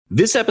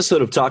This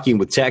episode of Talking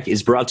with Tech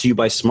is brought to you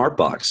by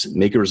Smartbox,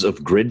 makers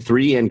of Grid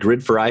 3 and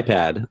Grid for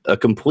iPad, a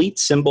complete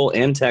symbol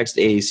and text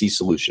AAC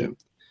solution.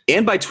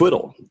 And by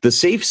Twiddle, the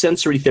safe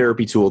sensory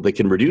therapy tool that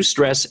can reduce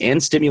stress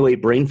and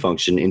stimulate brain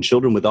function in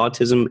children with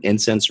autism and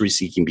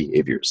sensory-seeking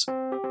behaviors.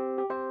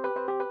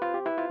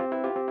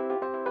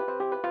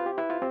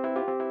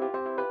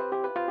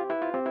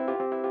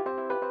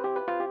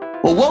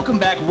 Well, welcome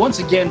back once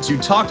again to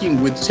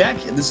Talking with Tech.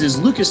 This is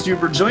Lucas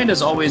Duber, joined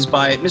as always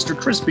by Mr.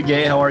 Chris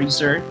Begay. How are you,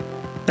 sir?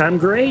 I'm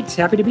great.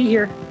 Happy to be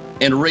here.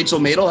 And Rachel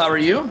Madel, how are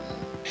you?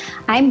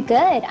 I'm good.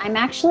 I'm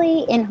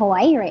actually in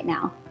Hawaii right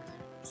now.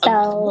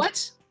 So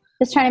what?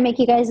 Just trying to make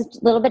you guys a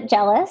little bit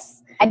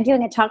jealous. I'm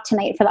doing a talk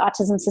tonight for the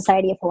Autism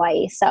Society of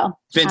Hawaii. So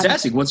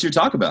fantastic. What's your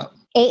talk about?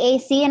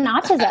 AAC and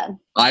autism.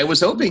 I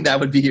was hoping that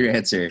would be your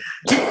answer.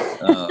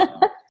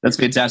 That's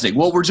fantastic.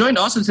 Well, we're joined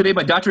also today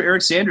by Dr.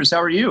 Eric Sanders. How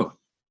are you?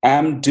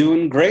 I'm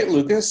doing great,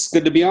 Lucas.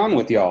 Good to be on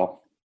with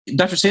y'all.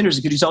 Dr. Sanders,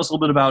 could you tell us a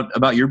little bit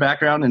about your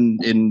background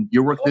and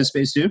your work in this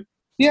space too?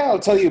 Yeah, I'll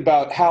tell you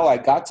about how I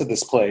got to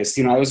this place.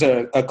 I was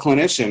a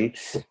clinician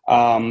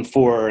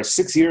for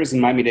 6 years in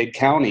Miami-Dade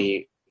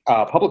County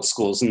public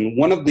schools. And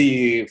for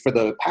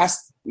the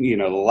past,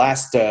 the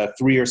last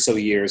 3 or so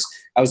years,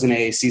 I was an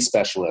AAC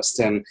specialist.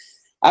 And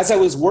as I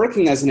was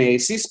working as an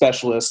AAC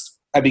specialist,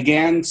 I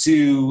began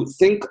to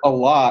think a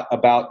lot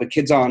about the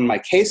kids on my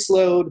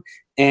caseload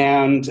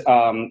and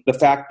the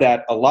fact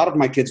that a lot of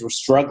my kids were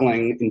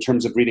struggling in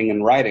terms of reading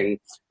and writing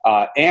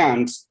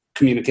and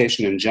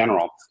communication in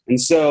general. And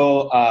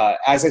so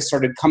as I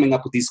started coming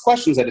up with these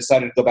questions, I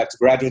decided to go back to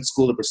graduate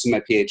school to pursue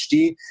my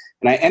PhD.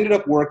 And I ended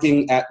up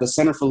working at the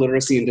Center for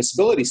Literacy and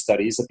Disability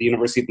Studies at the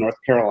University of North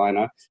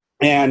Carolina.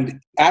 And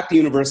at the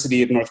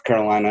University of North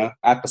Carolina,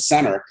 at the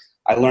center,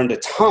 I learned a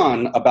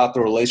ton about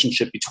the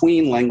relationship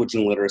between language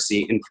and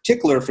literacy, in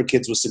particular for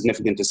kids with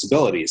significant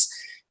disabilities.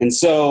 And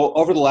so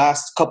over the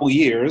last couple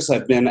years,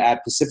 I've been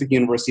at Pacific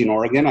University in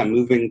Oregon. I'm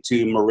moving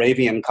to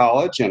Moravian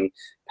College in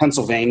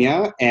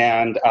Pennsylvania,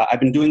 and I've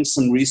been doing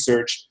some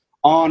research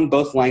on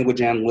both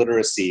language and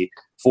literacy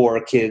for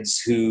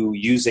kids who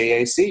use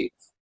AAC.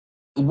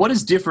 What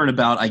is different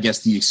about, I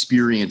guess, the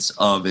experience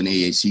of an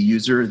AAC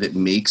user that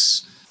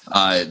makes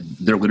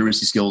their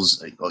literacy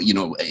skills,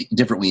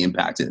 differently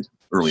impacted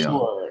early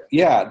on?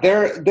 Yeah,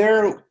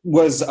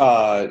 there's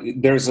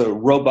a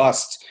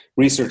robust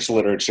research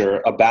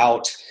literature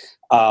about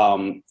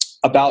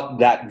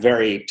that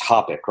very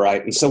topic,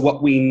 right? And so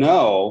what we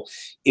know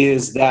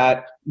is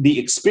that the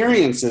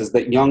experiences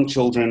that young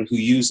children who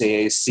use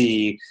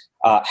AAC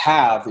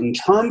have in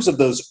terms of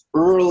those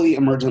early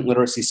emergent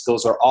literacy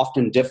skills are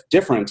often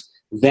different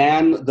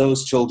than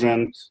those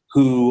children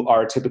who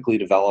are typically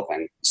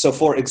developing. So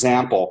for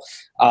example,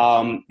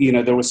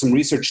 there was some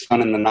research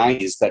done in the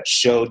 90s that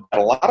showed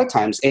that a lot of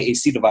times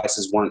AAC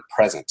devices weren't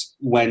present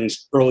when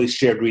early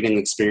shared reading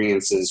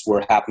experiences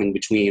were happening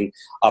between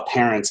a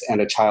parent and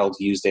a child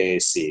who used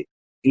AAC.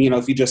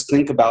 If you just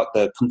think about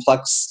the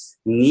complex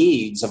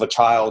needs of a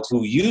child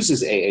who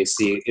uses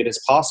AAC, it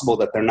is possible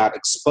that they're not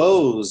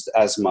exposed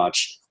as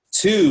much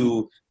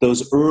to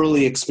those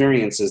early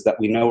experiences that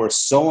we know are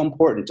so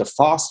important to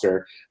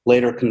foster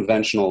later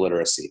conventional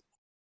literacy.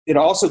 It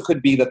also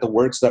could be that the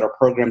words that are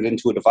programmed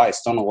into a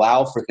device don't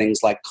allow for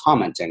things like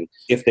commenting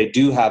if they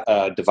do have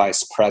a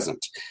device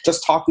present.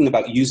 Just talking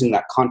about using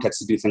that context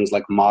to do things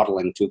like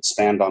modeling, to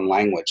expand on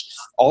language,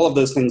 all of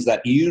those things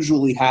that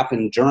usually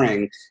happen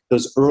during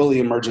those early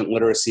emergent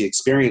literacy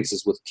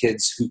experiences with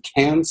kids who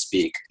can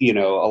speak. A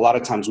lot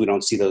of times we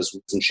don't see those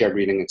in shared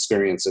reading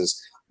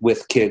experiences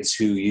with kids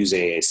who use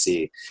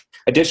AAC.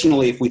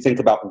 Additionally, if we think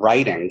about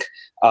writing,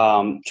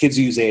 kids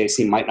who use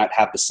AAC might not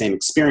have the same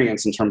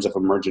experience in terms of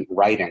emergent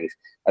writing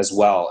as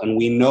well. And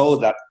we know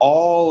that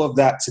all of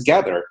that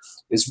together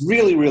is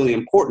really, really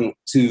important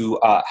to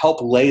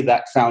help lay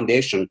that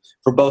foundation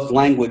for both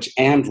language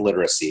and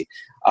literacy,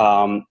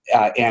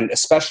 and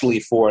especially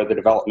for the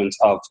development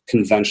of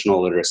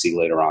conventional literacy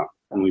later on,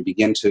 when we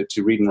begin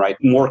to read and write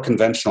more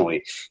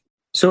conventionally.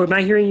 So am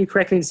I hearing you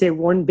correctly to say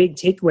one big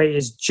takeaway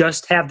is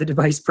just have the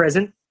device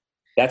present?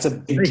 That's a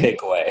big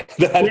takeaway.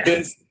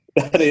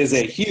 That is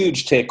a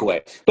huge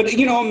takeaway. But,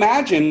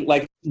 imagine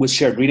like with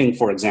shared reading,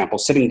 for example,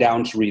 sitting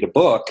down to read a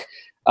book.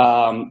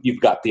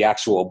 You've got the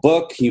actual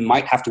book. You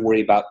might have to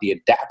worry about the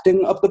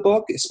adapting of the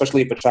book,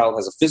 especially if a child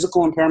has a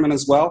physical impairment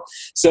as well.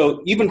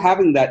 So even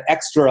having that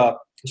extra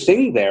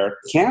thing there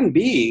can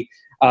be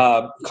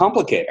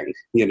complicating,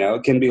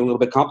 it can be a little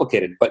bit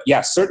complicated. But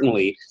yes,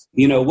 certainly,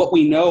 what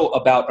we know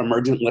about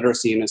emergent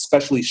literacy and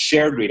especially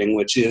shared reading,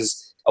 which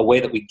is a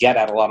way that we get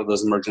at a lot of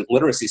those emergent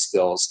literacy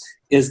skills,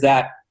 is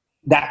that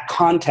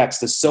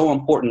context is so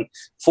important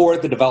for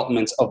the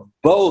development of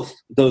both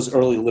those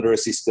early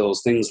literacy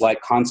skills, things like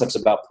concepts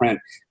about print,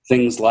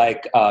 things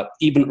like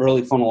even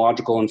early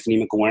phonological and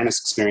phonemic awareness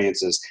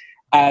experiences,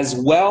 as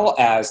well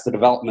as the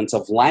development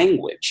of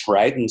language,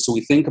 right? And so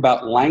we think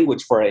about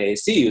language for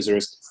AAC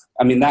users.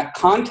 I mean, that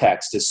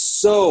context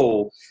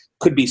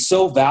could be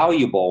so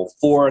valuable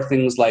for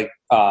things like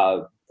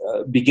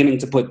beginning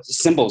to put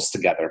symbols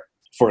together,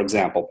 for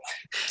example.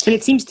 And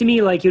it seems to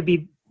me like it would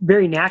be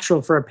very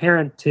natural for a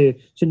parent to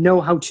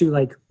know how to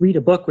like read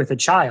a book with a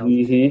child.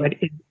 Mm-hmm. But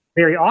it's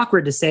very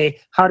awkward to say,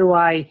 how do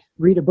I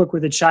read a book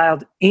with a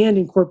child and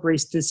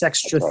incorporate this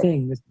extra That's right.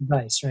 thing, this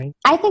device, right?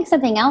 I think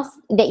something else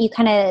that you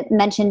kind of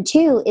mentioned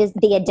too is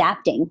the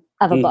adapting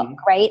of a book,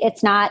 right?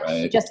 It's not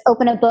just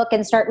open a book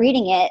and start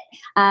reading it.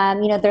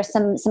 There's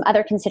some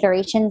other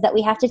considerations that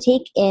we have to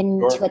take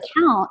into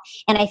account.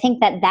 And I think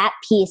that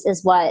piece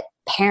is what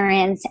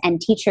parents and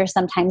teachers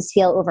sometimes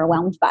feel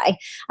overwhelmed by.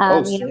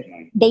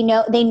 They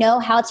know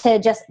how to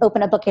just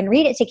open a book and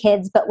read it to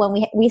kids, but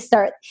when we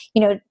start,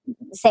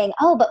 saying,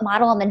 oh, but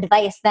model on the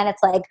device, then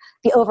it's like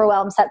the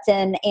overwhelm sets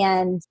in.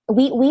 And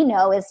we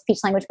know as speech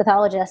language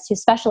pathologists who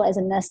specialize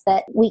in this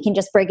that we can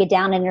just break it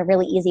down in a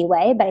really easy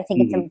way. But I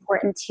think it's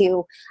important to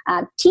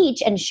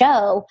teach and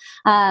show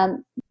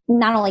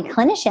not only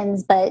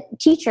clinicians, but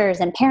teachers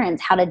and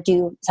parents how to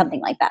do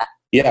something like that.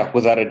 Yeah,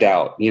 without a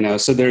doubt.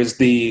 So there's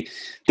the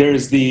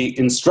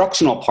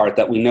instructional part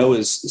that we know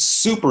is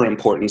super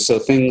important. So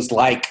things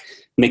like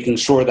making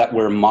sure that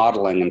we're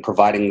modeling and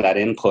providing that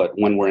input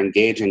when we're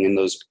engaging in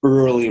those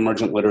early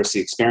emergent literacy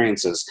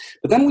experiences.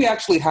 But then we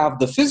actually have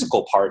the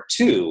physical part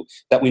too,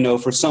 that we know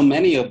for so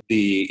many of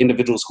the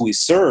individuals who we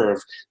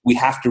serve, we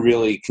have to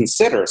really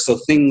consider. So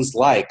things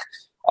like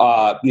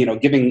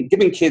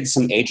giving kids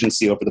some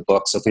agency over the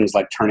book. So things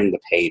like turning the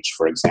page,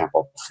 for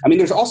example. I mean,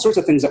 there's all sorts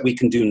of things that we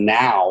can do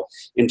now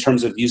in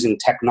terms of using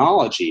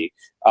technology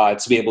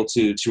to be able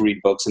to read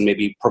books and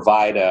maybe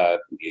provide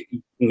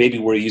maybe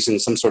we're using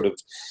some sort of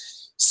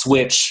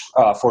switch,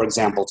 for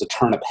example, to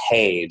turn a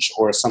page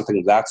or something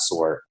of that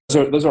sort.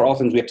 Those are all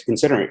things we have to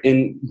consider.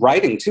 In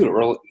writing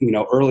too,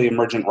 early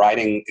emergent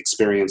writing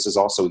experiences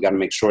also, we got to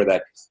make sure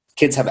that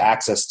kids have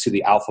access to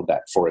the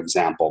alphabet, for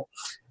example,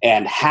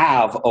 and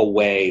have a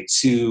way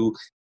to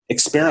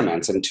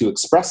experiment and to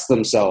express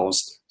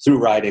themselves through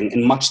writing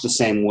in much the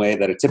same way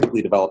that a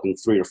typically developing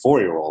 3 or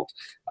 4-year-old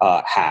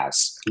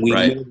has. We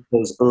know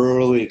those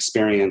early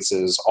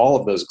experiences, all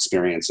of those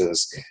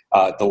experiences,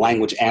 the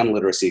language and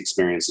literacy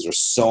experiences are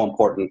so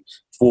important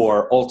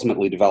for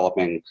ultimately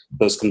developing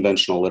those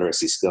conventional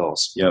literacy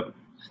skills. Yep.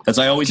 As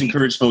I always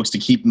encourage folks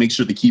to make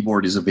sure the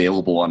keyboard is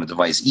available on a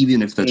device,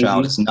 even if the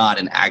child is not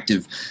an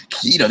active,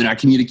 they're not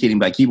communicating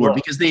by keyboard,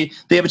 because they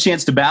have a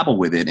chance to babble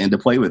with it and to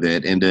play with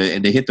it and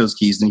to hit those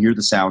keys and hear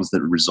the sounds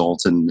that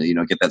result and,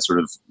 get that sort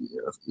of,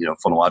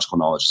 phonological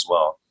knowledge as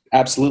well.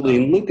 Absolutely.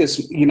 And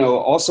Lucas,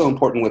 also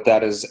important with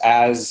that is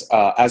as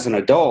an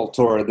adult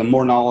or the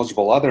more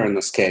knowledgeable other in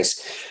this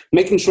case,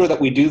 making sure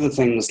that we do the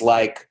things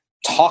like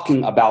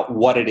talking about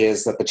what it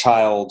is that the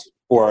child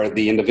or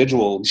the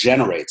individual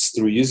generates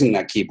through using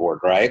that keyboard,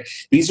 right?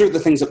 These are the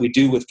things that we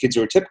do with kids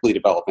who are typically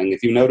developing.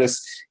 If you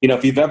notice,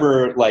 if you've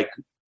ever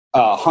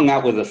hung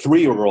out with a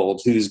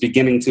 3-year-old who's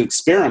beginning to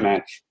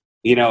experiment,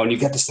 and you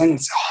get this thing,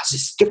 it's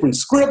these different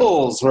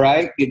scribbles,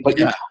 right? But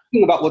you're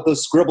talking about what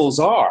those scribbles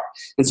are.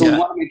 And so we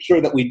want to make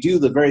sure that we do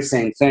the very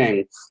same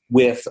thing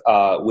with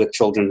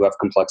children who have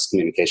complex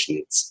communication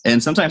needs.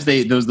 And sometimes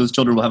those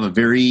children will have a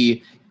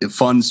very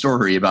fun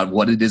story about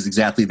what it is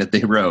exactly that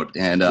they wrote.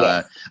 And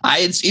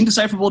it's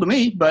indecipherable to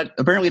me, but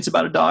apparently it's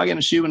about a dog and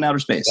a shoe in outer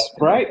space.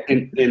 That's right.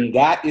 And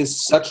that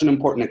is such an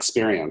important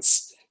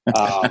experience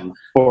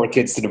for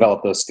kids to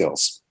develop those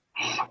skills.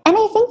 And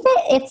I think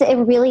that it's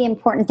a really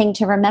important thing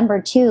to remember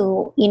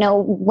too.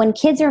 When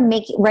kids are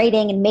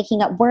writing and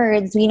making up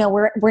words,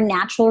 we're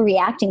naturally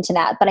reacting to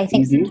that. But I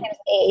think sometimes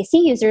AAC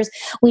users,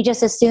 we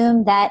just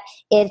assume that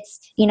it's,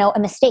 a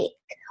mistake.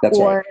 That's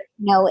right.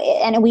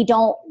 And we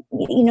don't,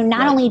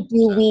 not only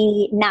do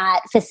we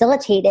not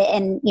facilitate it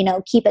and,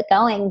 keep it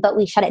going, but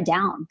we shut it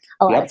down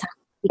a lot of times.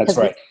 Because that's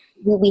right.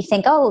 We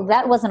think, oh,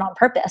 that wasn't on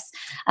purpose.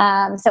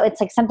 So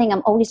it's like something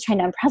I'm always trying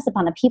to impress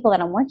upon the people that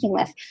I'm working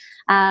with.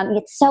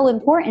 It's so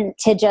important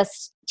to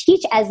just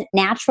teach as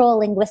natural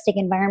linguistic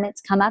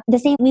environments come up, the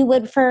same we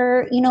would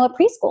for, a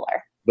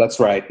preschooler.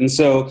 That's right. And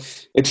so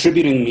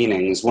attributing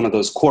meaning is one of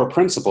those core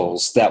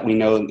principles that we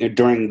know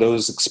during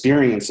those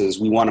experiences,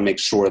 we want to make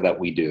sure that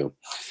we do,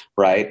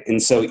 right?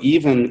 And so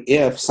even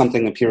if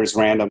something appears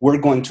random, we're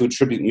going to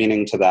attribute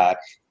meaning to that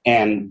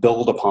and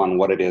build upon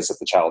what it is that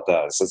the child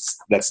does.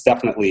 That's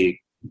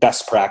definitely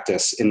best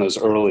practice in those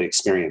early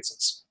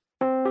experiences.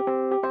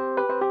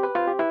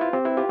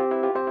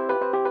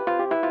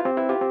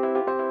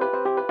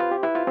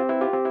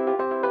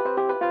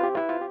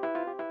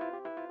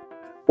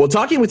 Well,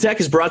 Talking with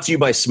Tech is brought to you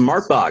by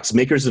Smartbox,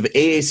 makers of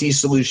AAC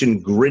solution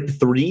Grid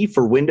 3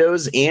 for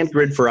Windows and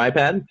Grid for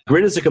iPad.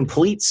 Grid is a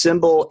complete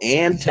symbol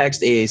and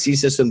text AAC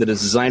system that is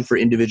designed for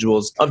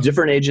individuals of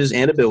different ages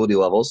and ability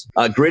levels.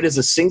 Grid is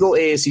a single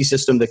AAC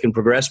system that can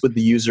progress with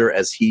the user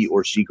as he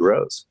or she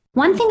grows.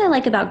 One thing I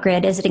like about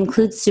Grid is it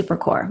includes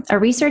SuperCore, a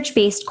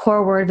research-based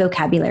core word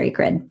vocabulary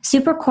grid.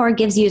 SuperCore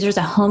gives users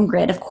a home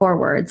grid of core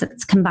words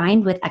that's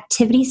combined with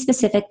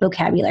activity-specific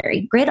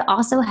vocabulary. Grid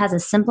also has a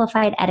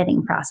simplified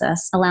editing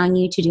process, allowing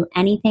you to do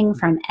anything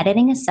from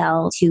editing a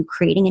cell to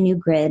creating a new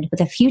grid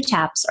with a few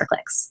taps or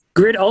clicks.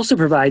 Grid also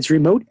provides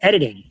remote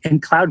editing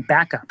and cloud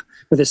backup.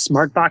 With a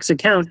Smartbox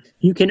account,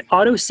 you can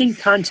auto-sync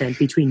content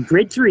between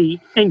Grid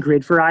 3 and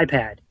Grid for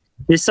iPad.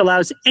 This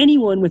allows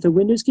anyone with a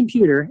Windows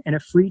computer and a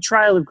free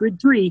trial of Grid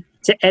 3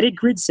 to edit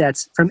grid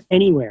sets from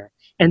anywhere,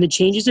 and the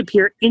changes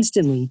appear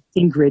instantly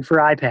in Grid for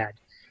iPad.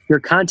 Your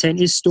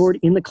content is stored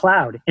in the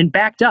cloud and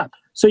backed up,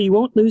 so you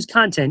won't lose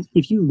content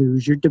if you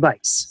lose your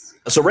device.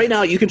 So right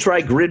now, you can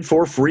try Grid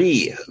for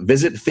free.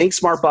 Visit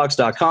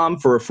ThinkSmartBox.com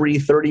for a free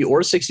 30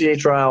 or 60-day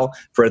trial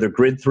for either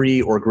Grid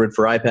 3 or Grid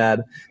for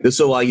iPad. This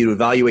will allow you to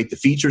evaluate the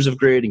features of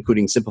Grid,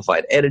 including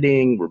simplified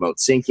editing, remote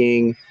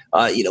syncing,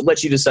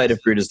 let you decide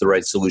if Grid is the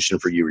right solution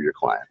for you or your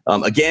client.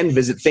 Again,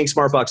 visit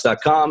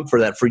ThinkSmartBox.com for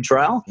that free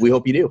trial. We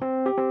hope you do.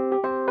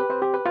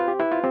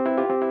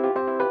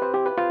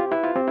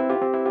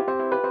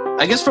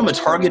 I guess from a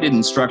targeted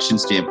instruction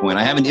standpoint,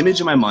 I have an image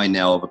in my mind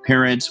now of a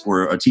parent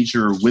or a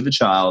teacher with a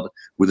child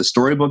with a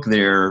storybook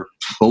there,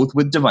 both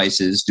with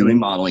devices, doing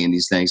modeling and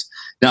these things.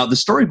 Now, the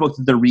storybook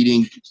that they're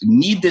reading,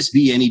 need this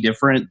be any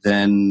different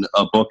than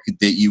a book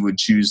that you would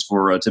choose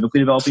for a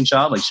typically developing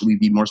child? Like, should we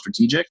be more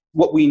strategic?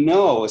 What we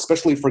know,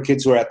 especially for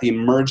kids who are at the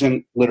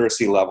emergent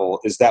literacy level,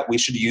 is that we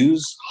should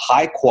use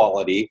high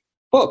quality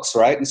books,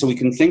 right? And so we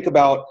can think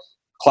about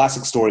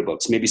classic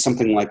storybooks, maybe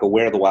something like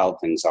Where the Wild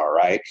Things Are,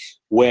 right?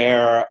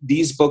 Where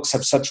these books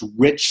have such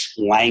rich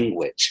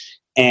language.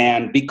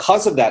 And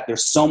because of that,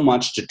 there's so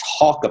much to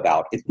talk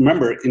about.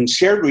 Remember, in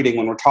shared reading,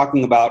 when we're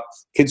talking about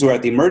kids who are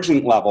at the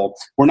emergent level,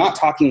 we're not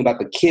talking about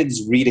the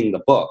kids reading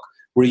the book.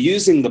 We're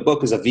using the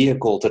book as a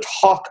vehicle to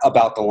talk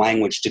about the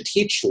language, to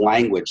teach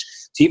language,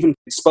 to even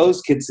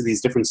expose kids to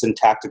these different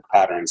syntactic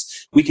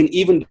patterns. We can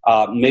even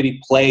maybe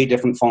play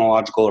different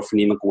phonological or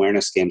phonemic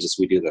awareness games as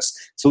we do this.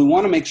 So we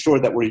want to make sure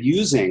that we're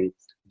using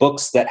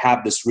books that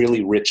have this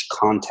really rich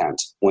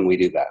content when we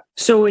do that.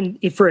 So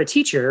for a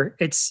teacher,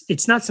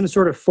 it's not some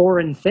sort of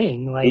foreign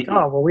thing like,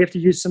 we have to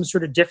use some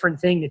sort of different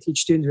thing to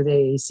teach students with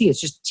AAC.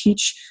 It's just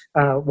teach,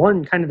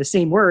 one, kind of the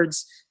same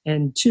words,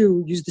 and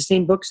two, use the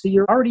same books that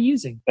you're already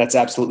using. That's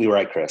absolutely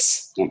right,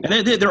 Chris.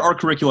 And there are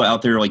curricula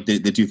out there like that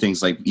do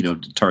things like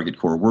target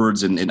core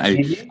words, and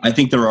I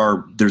think there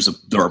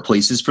are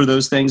places for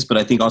those things. But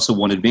I think also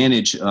one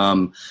advantage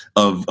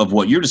of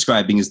what you're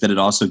describing is that it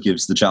also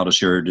gives the child a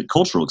shared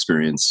cultural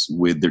experience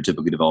with their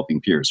typically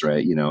developing peers,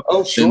 right?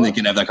 Then they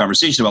can have that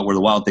conversation about where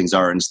the wild things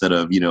are instead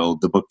of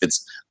the book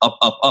that's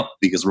up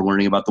because we're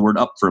learning about the word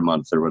up for a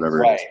month or whatever.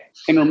 Right.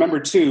 And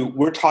remember too,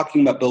 we're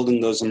talking about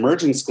building those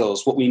emergent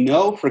skills. What we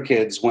know for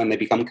kids when they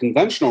become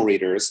conventional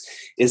readers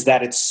is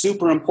that it's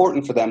super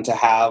important for them to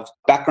have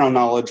background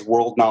knowledge,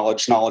 world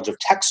knowledge, knowledge of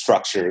text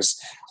structures.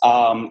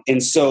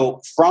 And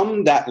so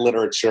from that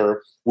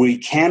literature, we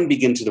can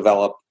begin to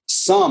develop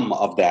some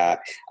of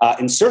that.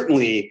 And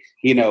certainly,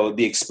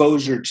 the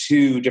exposure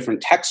to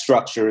different text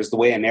structures, the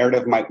way a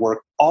narrative might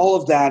work, all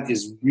of that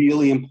is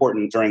really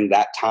important during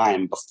that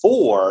time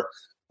before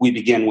we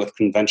begin with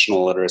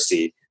conventional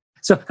literacy.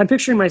 So I'm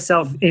picturing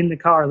myself in the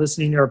car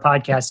listening to our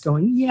podcast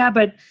going, yeah,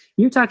 but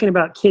you're talking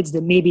about kids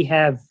that maybe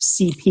have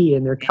CP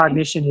and their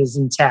cognition is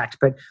intact.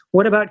 But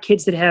what about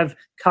kids that have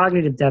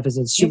cognitive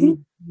deficits? Should we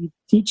be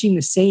teaching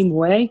the same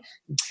way?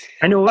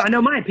 I know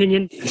my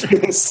opinion.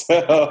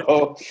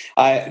 So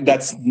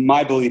that's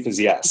my belief is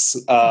yes.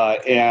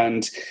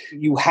 And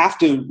you have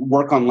to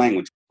work on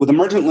language. With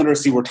emergent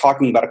literacy, we're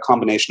talking about a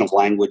combination of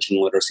language and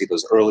literacy,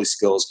 those early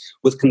skills.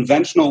 With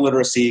conventional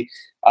literacy,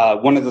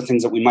 one of the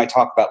things that we might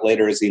talk about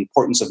later is the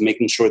importance of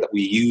making sure that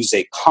we use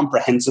a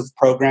comprehensive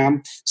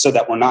program so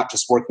that we're not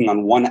just working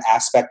on one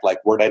aspect like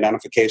word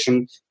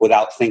identification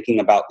without thinking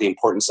about the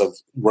importance of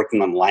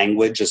working on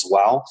language as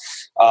well.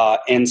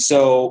 And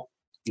so,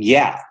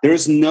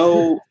 there's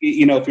no,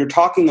 if you're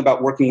talking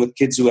about working with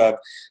kids who have,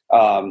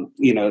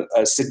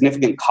 a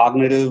significant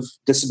cognitive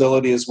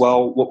disability as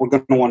well, what we're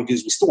going to want to do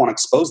is we still want to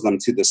expose them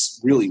to this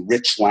really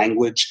rich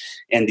language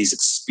and these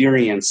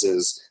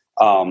experiences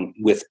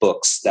with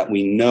books that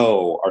we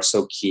know are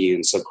so key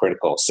and so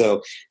critical.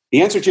 So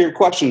the answer to your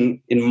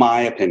question, in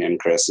my opinion,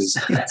 Chris, is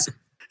yes.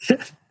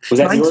 Was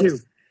that mine yours? Too.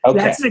 Okay.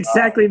 That's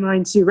exactly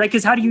mine too, right?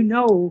 Because how do you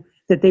know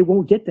that they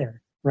won't get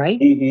there, right?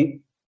 Mm-hmm.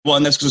 Well,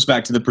 and this goes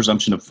back to the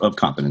presumption of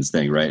competence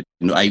thing, right?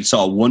 I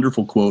saw a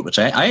wonderful quote, which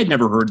I had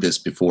never heard this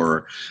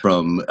before,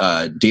 from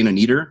Dana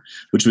Nieder,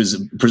 which was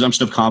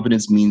presumption of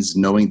competence means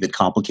knowing that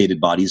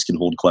complicated bodies can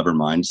hold clever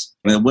minds.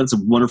 I mean, what's a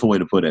wonderful way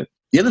to put it.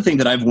 The other thing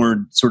that I've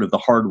learned sort of the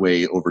hard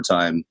way over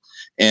time,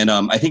 and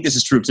I think this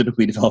is true of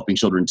typically developing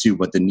children too,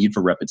 but the need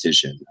for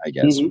repetition, I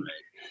guess. Mm-hmm. Right?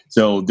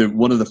 So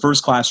one of the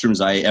first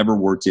classrooms I ever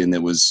worked in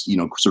that was,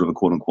 sort of a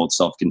quote unquote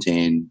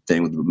self-contained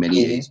thing with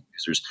many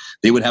users,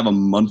 they would have a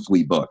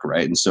monthly book,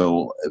 right? And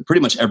so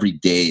pretty much every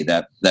day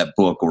that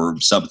book or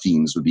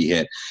sub-themes would be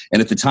hit.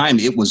 And at the time,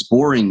 it was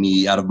boring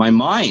me out of my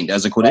mind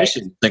as a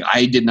clinician. Right. Like,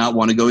 I did not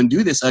want to go and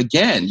do this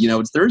again.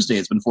 It's Thursday.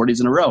 It's been 4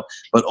 days in a row.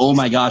 But oh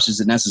my gosh, is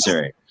it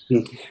necessary?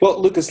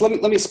 Well, Lucas, let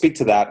me speak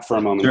to that for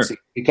a moment, Sure.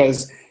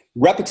 Because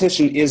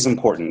repetition is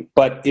important,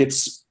 but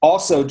it's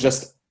also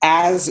just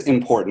as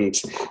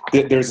important.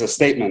 There's a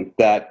statement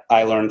that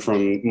I learned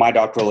from my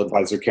doctoral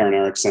advisor, Karen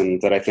Erickson,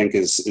 that I think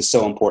is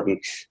so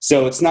important.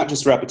 So it's not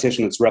just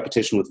repetition, it's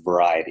repetition with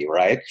variety,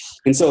 right?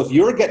 And so if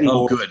you're getting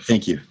bored, good,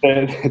 thank you.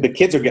 The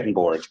kids are getting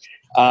bored.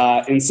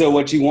 And so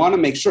what you want to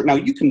make sure, now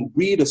you can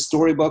read a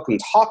storybook and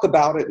talk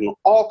about it in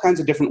all kinds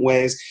of different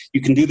ways.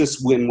 You can do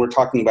this when we're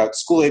talking about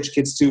school-age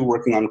kids too,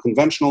 working on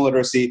conventional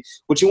literacy.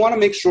 What you want to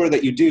make sure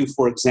that you do,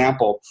 for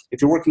example,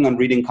 if you're working on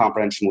reading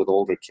comprehension with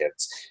older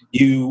kids,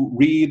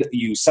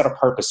 you set a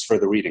purpose for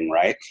the reading,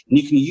 right? And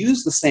you can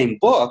use the same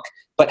book,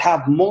 but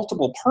have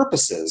multiple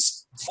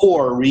purposes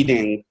for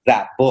reading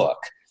that book.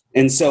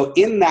 And so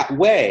in that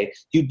way,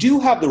 you do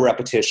have the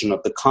repetition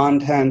of the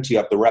content, you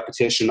have the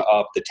repetition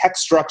of the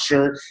text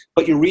structure,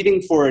 but you're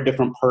reading for a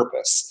different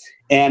purpose.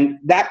 And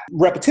that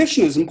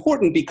repetition is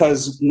important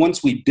because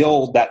once we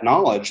build that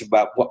knowledge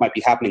about what might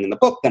be happening in the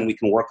book, then we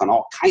can work on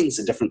all kinds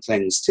of different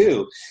things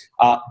too.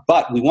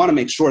 But we want to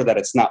make sure that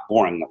it's not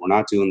boring, that we're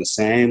not doing the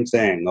same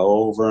thing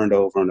over and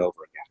over and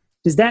over again.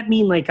 Does that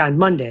mean like on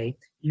Monday,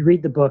 you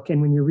read the book,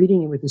 and when you're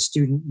reading it with a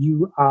student,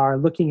 you are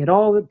looking at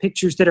all the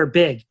pictures that are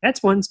big.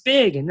 That's one's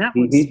big, and that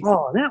one's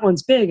small, and that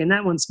one's big, and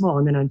that one's small.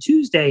 And then on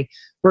Tuesday,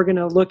 we're going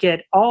to look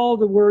at all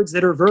the words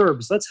that are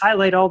verbs. Let's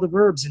highlight all the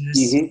verbs in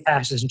this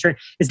passage.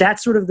 Is that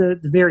sort of the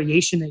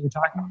variation that you're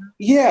talking about?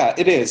 Yeah,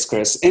 it is,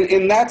 Chris.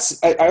 And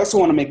that's, I also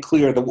want to make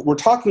clear that what we're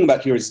talking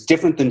about here is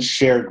different than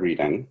shared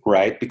reading,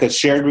 right? Because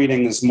shared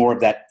reading is more of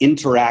that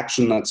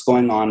interaction that's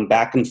going on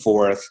back and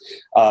forth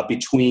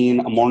between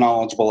a more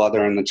knowledgeable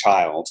other and the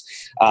child.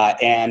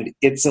 And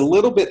it's a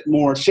little bit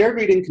more, shared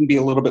reading can be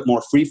a little bit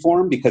more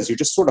freeform because you're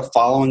just sort of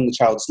following the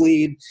child's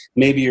lead.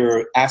 Maybe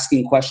you're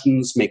asking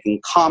questions, making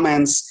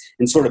comments,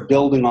 and sort of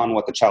building on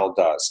what the child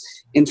does.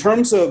 In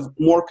terms of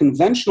more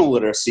conventional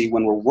literacy,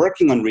 when we're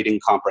working on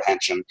reading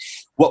comprehension,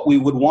 what we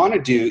would want to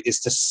do is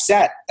to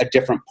set a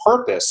different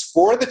purpose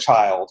for the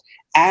child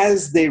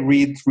as they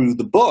read through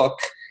the book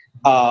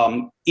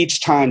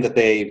each time that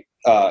they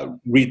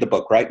read the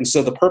book, right? And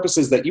so the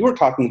purposes that you were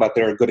talking about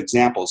there are good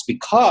examples,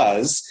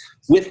 because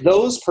with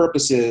those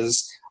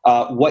purposes,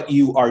 what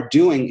you are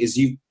doing is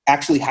you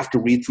actually have to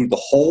read through the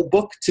whole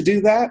book to do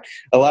that.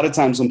 A lot of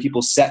times when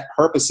people set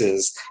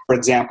purposes, for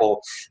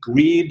example,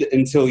 read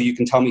until you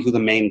can tell me who the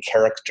main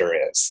character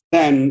is.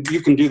 Then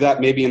you can do that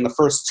maybe in the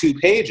first 2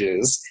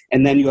 pages,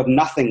 and then you have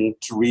nothing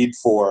to read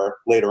for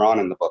later on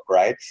in the book,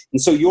 right?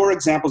 And so your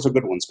examples are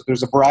good ones, but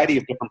there's a variety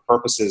of different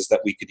purposes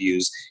that we could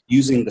use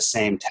using the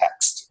same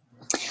text.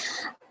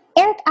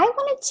 Eric, I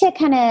wanted to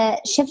kind of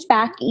shift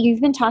back. You've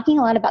been talking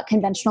a lot about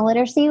conventional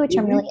literacy, which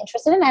I'm really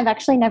interested in. I've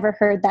actually never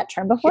heard that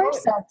term before,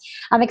 so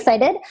I'm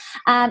excited.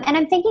 And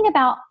I'm thinking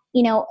about,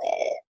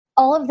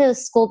 all of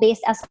those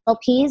school-based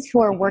SLPs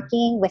who are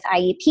working with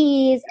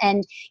IEPs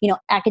and,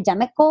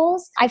 academic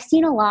goals. I've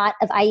seen a lot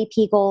of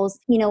IEP goals,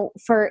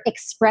 for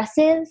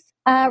expressive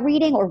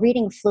reading or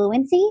reading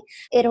fluency.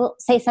 It'll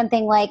say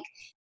something like,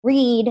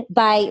 read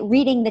by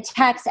reading the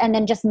text and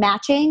then just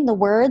matching the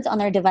words on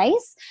their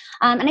device.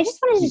 And I just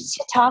wanted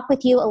to talk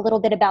with you a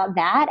little bit about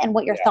that and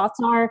what your thoughts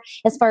are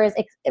as far as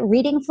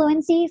reading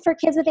fluency for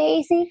kids with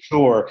AAC.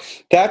 Sure.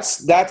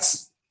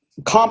 That's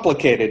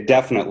complicated,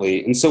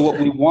 definitely. And so what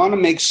we want to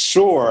make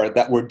sure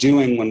that we're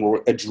doing when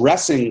we're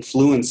addressing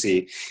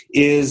fluency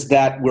is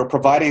that we're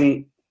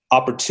providing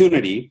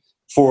opportunity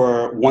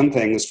for one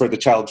thing is for the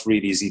child to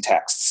read easy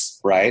texts,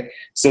 right?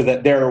 So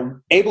that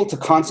they're able to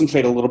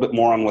concentrate a little bit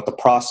more on what the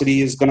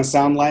prosody is going to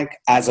sound like,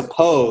 as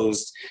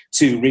opposed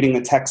to reading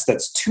a text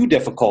that's too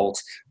difficult,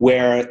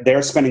 where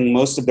they're spending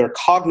most of their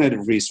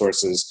cognitive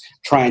resources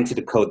trying to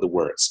decode the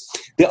words.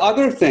 The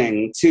other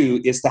thing,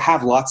 too, is to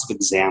have lots of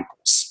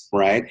examples,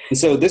 right? And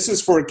so this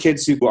is for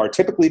kids who are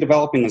typically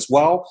developing as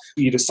well.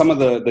 Some of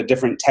the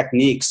different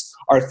techniques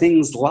are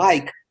things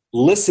like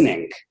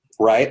listening,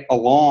 right,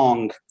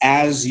 along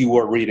as you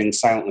are reading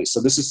silently. So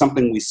this is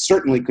something we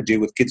certainly could do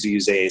with kids who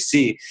use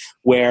AAC,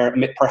 where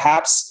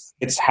perhaps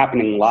it's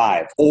happening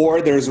live, or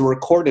there's a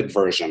recorded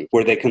version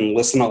where they can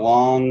listen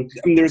along.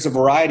 I mean, there's a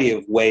variety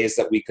of ways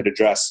that we could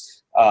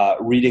address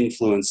reading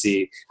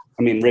fluency.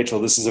 I mean,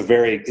 Rachel, it's a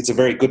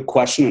very good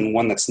question, and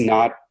one that's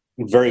not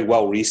very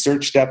well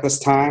researched at this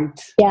time.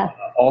 Yeah.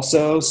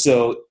 Also,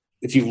 so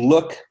if you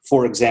look,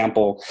 for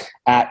example,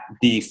 at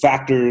the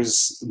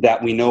factors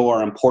that we know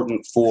are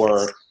important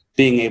for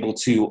being able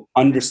to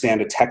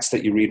understand a text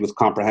that you read with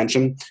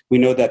comprehension, we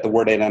know that the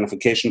word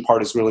identification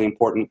part is really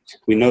important.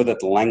 We know that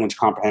the language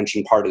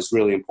comprehension part is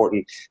really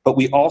important. But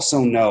we also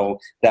know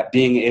that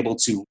being able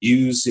to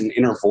use an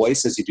inner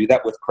voice as you do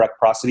that with correct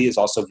prosody is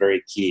also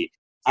very key.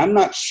 I'm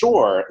not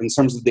sure, in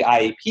terms of the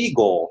IEP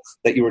goal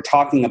that you were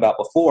talking about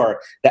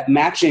before, that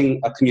matching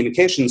a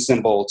communication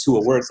symbol to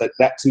a word,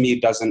 that to me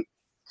doesn't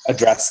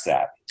address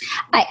that.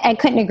 I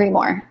couldn't agree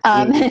more.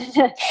 And,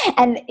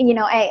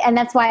 and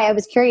that's why I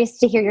was curious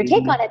to hear your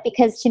take on it,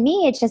 because to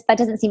me, it's just, that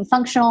doesn't seem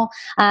functional.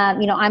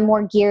 I'm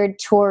more geared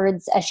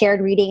towards a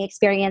shared reading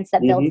experience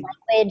that builds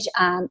language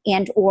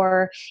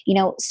or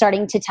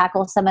starting to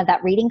tackle some of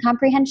that reading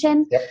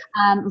comprehension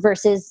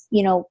versus,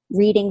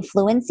 reading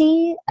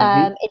fluency.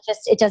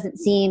 It doesn't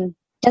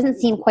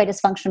seem quite as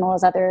functional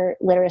as other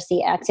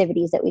literacy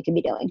activities that we could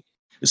be doing.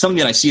 It's something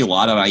that I see a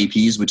lot of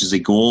IEPs, which is a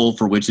goal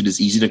for which it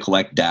is easy to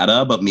collect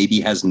data, but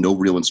maybe has no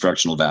real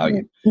instructional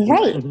value.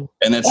 Right. And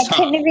that's I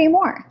couldn't agree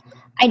more.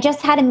 I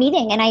just had a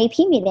meeting, an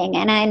IEP meeting,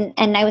 and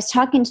I was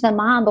talking to the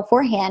mom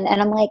beforehand,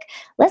 and I'm like,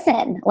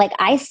 listen, like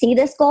I see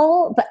this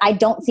goal, but I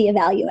don't see a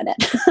value in it.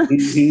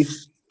 Mm-hmm.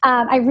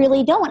 I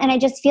really don't. And I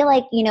just feel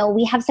like,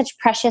 we have such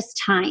precious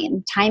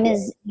time. Time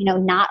is,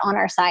 not on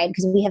our side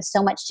because we have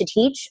so much to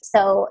teach.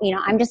 So,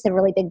 I'm just a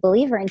really big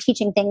believer in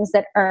teaching things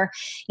that are,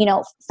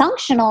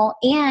 functional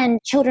and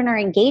children are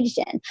engaged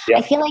in. Yeah.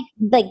 I feel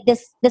like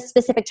this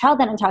specific child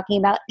that I'm talking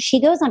about,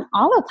 she goes on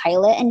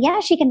autopilot, and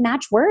yeah, she can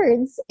match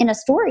words in a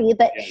story,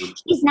 but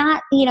she's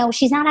not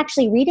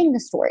actually reading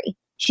the story.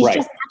 She's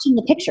just matching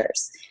the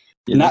pictures.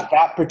 Not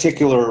that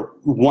particular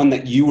one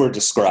that you were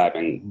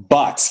describing,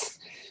 but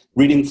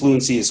reading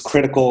fluency is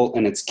critical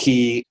and it's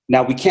key.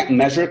 Now, we can't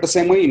measure it the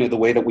same way. The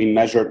way that we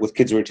measure it with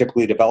kids who are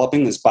typically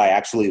developing is by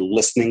actually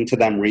listening to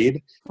them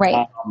read.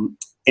 Right.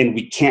 And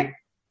we can't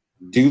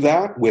do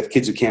that with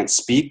kids who can't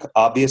speak,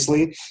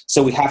 obviously.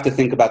 So we have to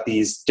think about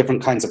these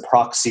different kinds of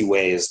proxy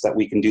ways that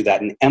we can do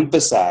that and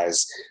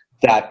emphasize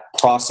that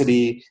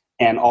prosody,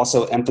 and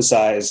also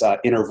emphasize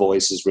inner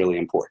voice is really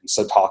important.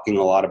 So talking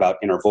a lot about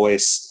inner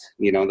voice,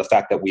 the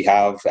fact that we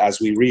have, as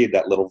we read,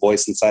 that little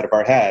voice inside of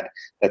our head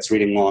that's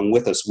reading along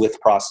with us with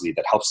prosody,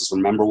 that helps us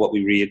remember what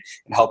we read.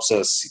 It helps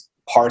us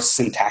parse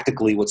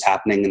syntactically what's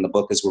happening in the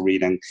book as we're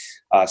reading.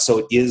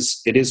 So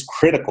it is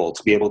critical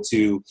to be able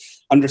to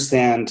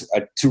understand,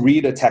 to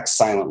read a text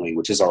silently,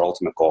 which is our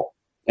ultimate goal.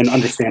 And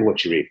understand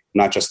what you read,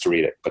 not just to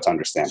read it, but to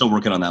understand. Still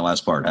working on that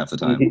last part half the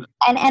time.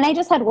 Mm-hmm. And I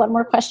just had one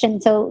more question.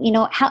 So,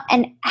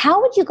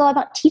 how would you go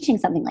about teaching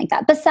something like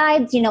that?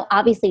 Besides,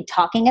 obviously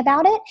talking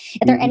about it,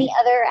 are there any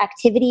other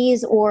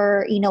activities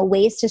or,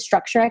 ways to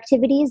structure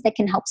activities that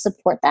can help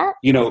support that?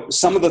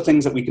 Some of the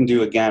things that we can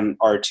do, again,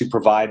 are to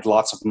provide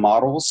lots of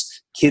models.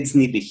 Kids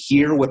need to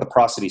hear what the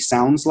prosody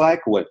sounds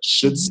like, what it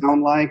should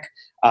sound like.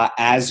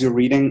 As you're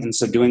reading. And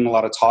so doing a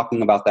lot of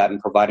talking about that and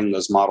providing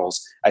those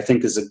models, I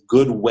think is a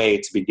good way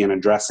to begin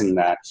addressing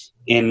that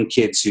in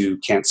kids who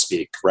can't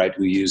speak, right,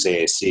 who use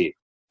AAC.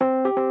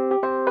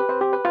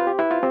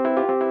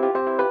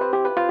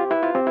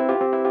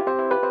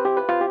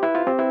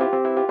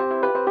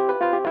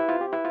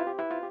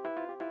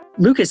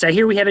 Lucas, I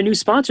hear we have a new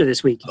sponsor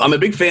this week. I'm a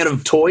big fan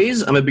of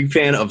toys. I'm a big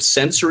fan of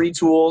sensory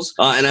tools.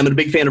 And I'm a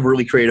big fan of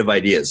really creative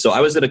ideas. So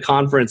I was at a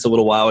conference a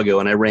little while ago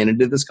and I ran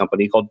into this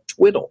company called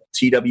Twiddle,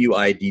 Twiddle.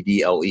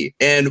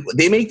 And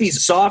they make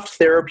these soft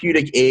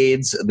therapeutic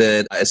aids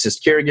that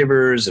assist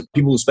caregivers,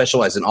 people who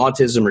specialize in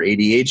autism or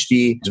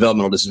ADHD,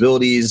 developmental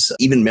disabilities,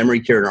 even memory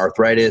care and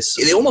arthritis.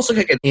 They almost look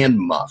like a hand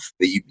muff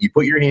that you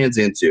put your hands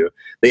into.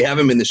 They have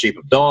them in the shape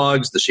of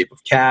dogs, the shape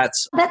of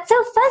cats. That's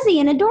so fuzzy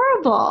and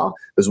adorable.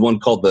 There's one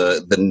called the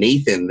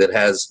Nathan that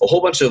has a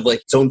whole bunch of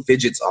its own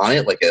fidgets on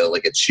it, like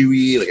a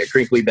chewy, like a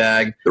crinkly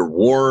bag. They're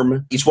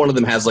warm. Each one of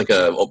them has like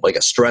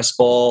a stress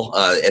ball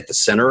at the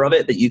center of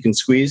it that you can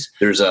squeeze.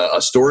 There's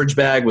a storage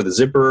bag with a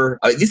zipper.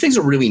 These things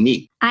are really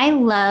neat. I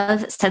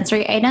love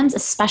sensory items,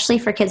 especially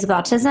for kids with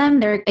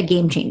autism. They're a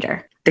game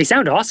changer. They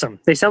sound awesome.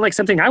 They sound like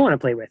something I want to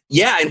play with.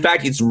 Yeah, in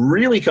fact, it's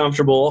really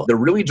comfortable. They're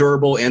really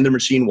durable and they're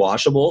machine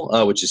washable,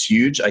 which is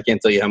huge. I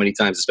can't tell you how many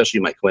times, especially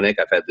in my clinic,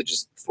 I've had to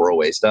just throw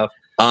away stuff.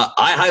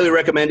 I highly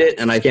recommend it,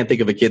 and I can't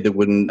think of a kid that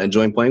wouldn't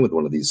enjoy playing with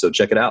one of these. So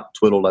check it out,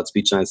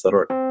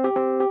 twiddle.speechscience.org.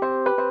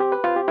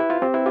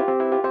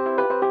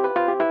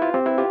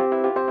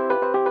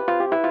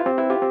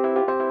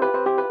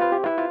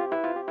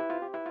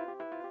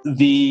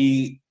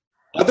 The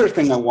other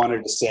thing I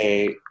wanted to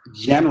say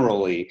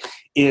generally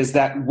is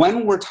that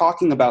when we're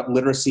talking about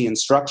literacy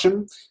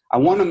instruction, I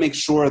want to make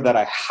sure that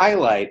I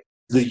highlight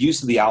the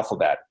use of the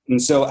alphabet.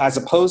 And so as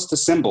opposed to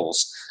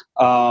symbols,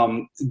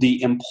 the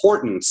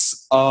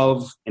importance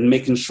of in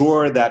making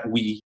sure that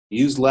we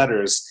use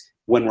letters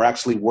when we're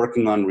actually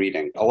working on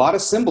reading. A lot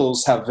of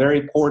symbols have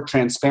very poor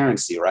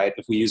transparency, right?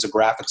 If we use a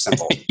graphic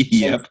symbol.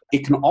 Yep.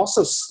 It can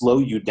also slow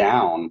you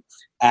down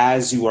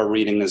as you are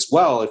reading as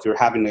well, if you're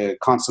having to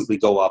constantly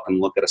go up and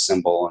look at a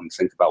symbol and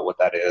think about what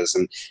that is.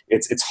 And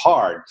it's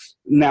hard.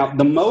 Now,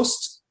 the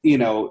most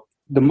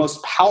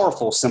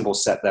powerful symbol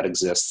set that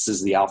exists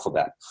is the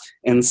alphabet.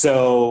 And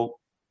so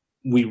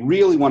we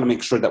really want to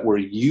make sure that we're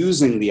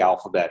using the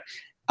alphabet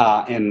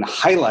and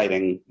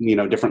highlighting,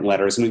 different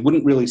letters. And we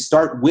wouldn't really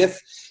start with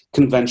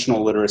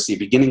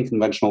beginning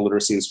conventional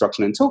literacy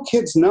instruction until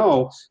kids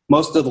know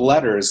most of the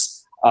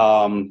letters,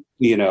 and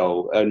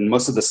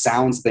most of the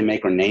sounds they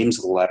make are names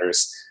of the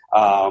letters,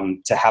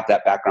 to have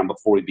that background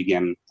before we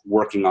begin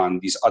working on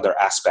these other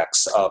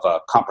aspects of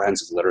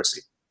comprehensive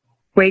literacy.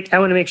 Wait, I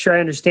want to make sure I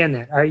understand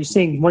that. Are you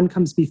saying one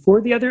comes before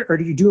the other, or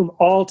do you do them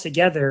all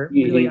together,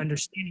 really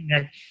understanding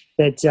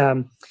that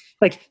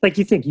like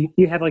you think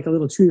you have like a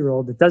little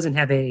 2-year-old that doesn't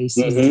have AAC,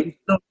 you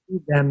still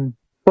read them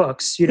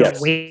books. You don't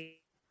wait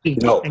and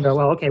go,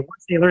 well, okay,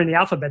 once they learn the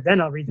alphabet,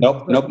 then I'll read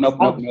them. Nope.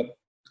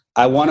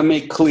 I want to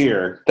make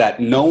clear that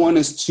no one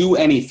is to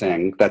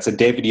anything, that's a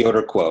David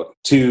Yoder quote,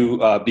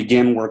 to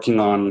begin working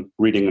on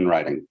reading and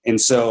writing.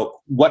 And so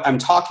what I'm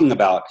talking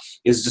about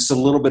is just a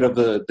little bit of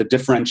the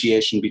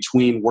differentiation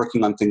between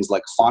working on things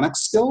like phonics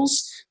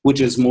skills, which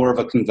is more of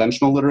a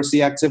conventional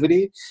literacy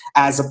activity,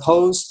 as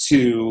opposed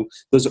to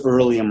those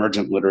early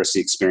emergent literacy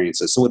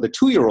experiences. So with a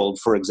 2-year-old,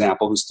 for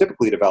example, who's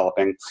typically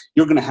developing,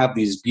 you're going to have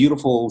these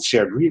beautiful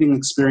shared reading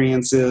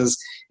experiences.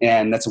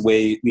 And that's a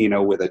way,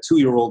 with a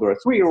 2-year-old or a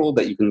 3-year-old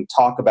that you can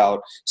talk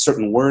about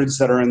certain words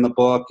that are in the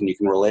book and you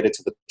can relate it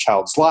to the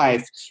child's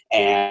life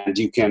and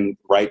you can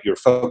you're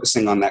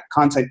focusing on that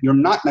content. You're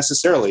not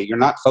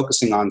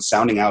focusing on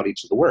sounding out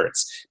each of the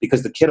words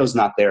because the kiddo's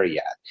not there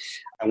yet.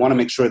 I want to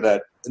make sure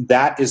that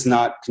that is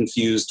not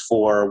confused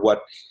for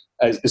what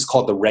is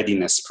called the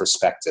readiness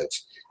perspective,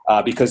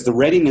 because the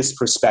readiness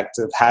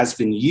perspective has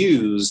been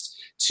used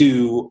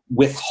to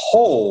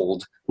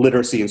withhold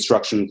literacy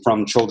instruction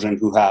from children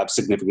who have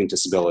significant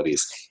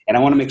disabilities. And I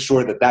want to make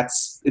sure that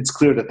it's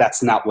clear that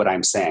that's not what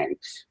I'm saying.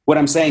 What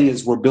I'm saying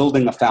is we're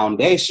building a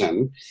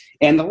foundation,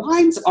 and the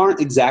lines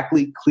aren't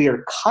exactly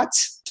clear cut,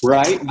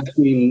 right,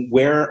 between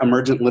where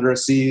emergent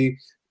literacy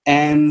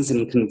ends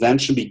and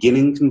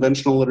beginning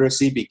conventional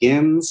literacy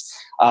begins.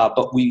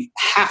 But we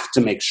have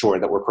to make sure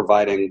that we're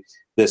providing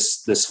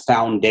this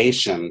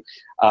foundation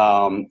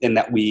and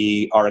that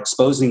we are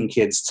exposing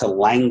kids to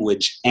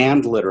language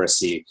and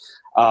literacy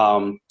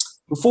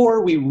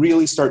before we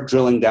really start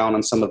drilling down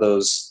on some of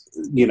those,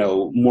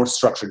 more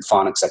structured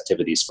phonics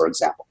activities, for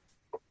example.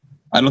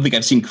 I don't think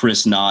I've seen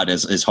Chris nod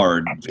as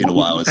hard in a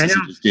while as I know.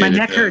 he just did. My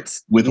neck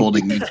hurts.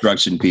 Withholding the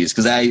instruction piece,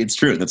 because it's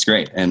true. That's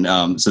great, and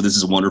so this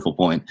is a wonderful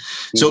point.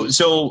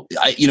 So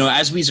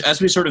as we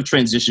sort of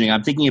transitioning,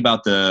 I'm thinking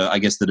about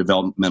the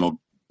developmental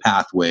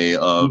pathway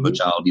of a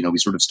child. We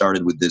sort of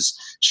started with this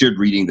shared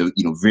reading, the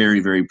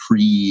very very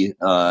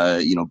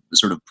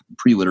sort of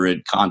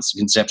pre-literate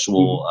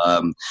conceptual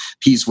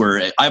piece,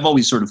 where I've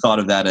always sort of thought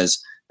of that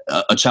as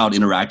a child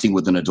interacting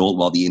with an adult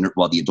while the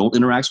adult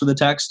interacts with the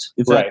text,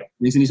 if that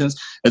makes any sense,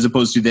 as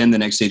opposed to then the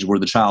next stage where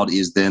the child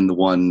is then the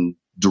one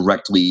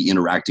directly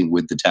interacting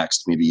with the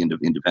text, maybe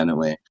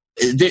independently.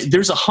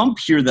 There's a hump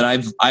here that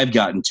I've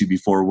gotten to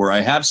before, where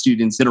I have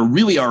students that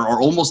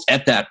are almost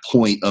at that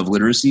point of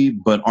literacy,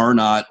 but are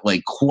not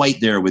like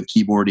quite there with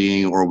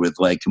keyboarding or with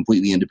like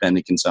completely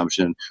independent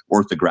consumption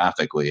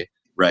orthographically,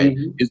 right?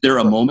 Mm-hmm. Is there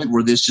a moment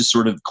where this just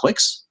sort of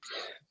clicks?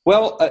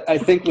 Well, I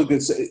think,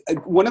 Lucas,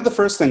 one of the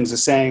first things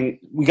is saying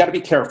we got to be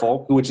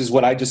careful, which is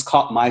what I just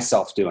caught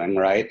myself doing,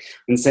 right?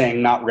 And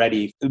saying not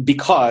ready,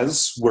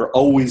 because we're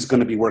always going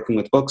to be working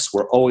with books.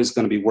 We're always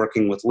going to be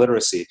working with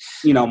literacy.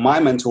 My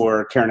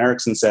mentor, Karen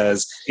Erickson,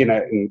 says in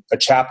a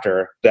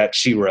chapter that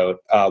she wrote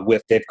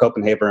with Dave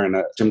Copenhaver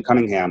and Jim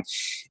Cunningham,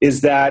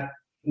 is that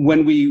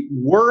when we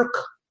work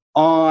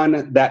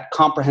on that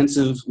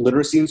comprehensive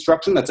literacy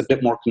instruction that's a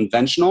bit more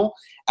conventional,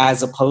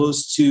 as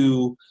opposed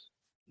to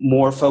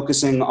more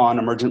focusing on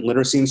emergent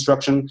literacy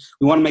instruction,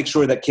 we want to make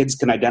sure that kids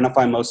can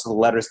identify most of the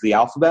letters of the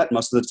alphabet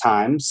most of the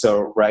time.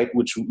 So,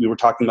 which we were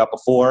talking about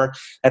before,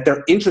 that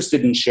they're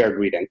interested in shared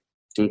reading.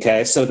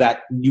 Okay, so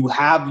that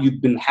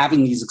you've been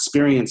having these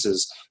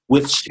experiences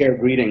with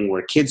shared reading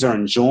where kids are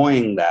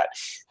enjoying that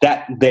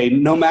they,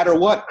 no matter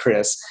what,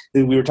 Chris,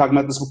 we were talking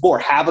about this before,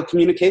 have a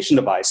communication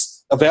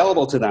device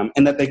available to them,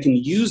 and that they can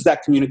use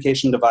that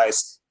communication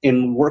device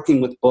in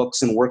working with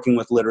books and working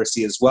with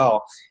literacy as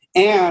well.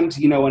 And,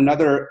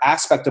 another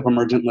aspect of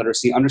emergent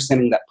literacy,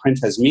 understanding that print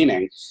has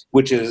meaning,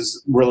 which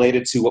is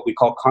related to what we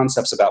call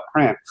concepts about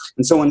print.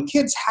 And so when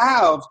kids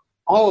have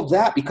all of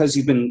that, because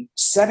you've been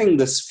setting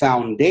this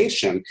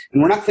foundation,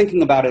 and we're not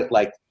thinking about it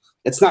like,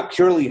 it's not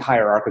purely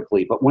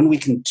hierarchically, but when we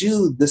can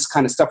do this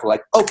kind of stuff, we're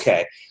like,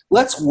 okay,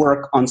 let's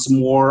work on some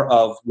more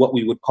of what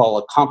we would call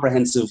a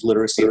comprehensive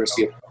literacy,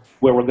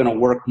 where we're going to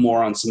work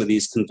more on some of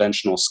these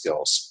conventional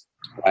skills,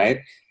 right?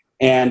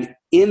 And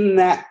in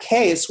that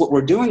case, what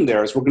we're doing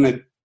there is we're going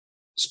to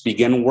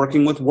begin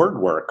working with word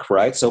work,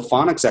 right? So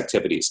phonics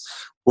activities.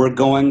 We're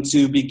going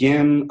to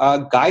begin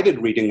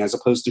guided reading as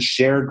opposed to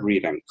shared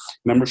reading.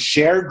 Remember,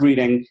 shared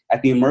reading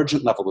at the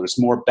emergent level, there's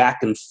more back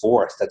and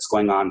forth that's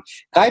going on.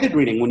 Guided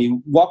reading, when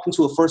you walk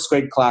into a first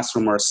grade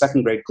classroom or a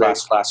second grade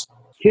class,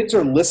 kids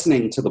are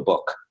listening to the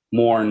book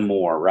more and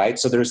more, right?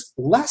 So there's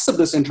less of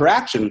this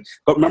interaction,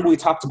 but remember we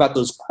talked about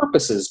those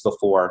purposes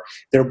before.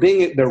 They're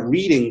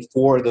reading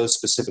for those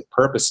specific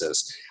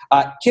purposes.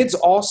 Kids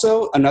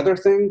also, another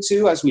thing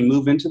too, as we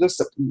move into this,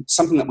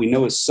 something that we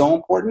know is so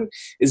important,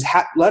 is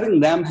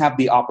letting them have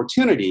the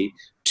opportunity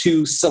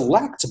to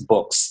select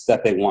books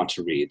that they want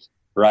to read,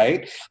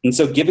 right? And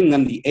so giving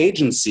them the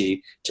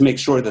agency to make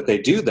sure that they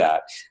do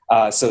that.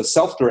 So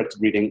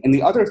self-directed reading. And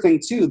the other thing,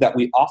 too, that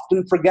we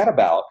often forget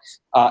about,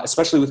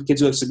 especially with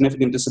kids who have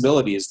significant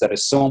disabilities, that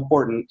is so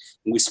important,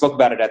 and we spoke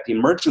about it at the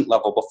emergent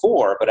level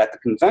before, but at the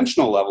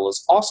conventional level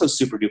is also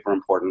super duper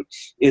important,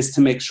 is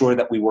to make sure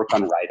that we work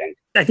on writing.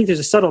 I think there's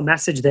a subtle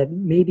message that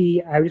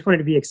maybe I just wanted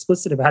to be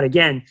explicit about.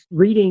 Again,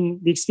 reading,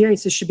 the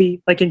experiences should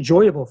be like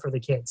enjoyable for the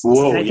kids.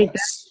 Whoa, and I think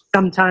that's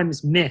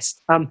sometimes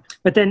missed.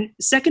 But then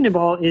second of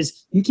all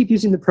is you keep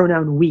using the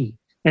pronoun we.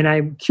 And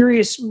I'm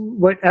curious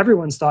what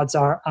everyone's thoughts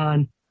are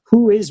on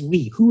who is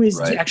we, who is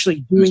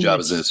actually doing whose job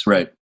is this,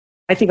 right?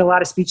 I think a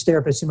lot of speech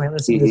therapists who might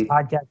listen to this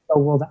podcast go,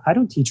 well, I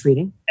don't teach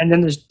reading. And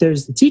then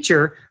there's the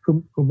teacher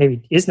who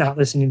maybe is not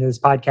listening to this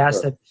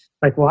podcast that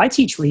like, well, I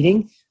teach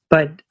reading,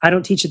 but I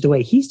don't teach it the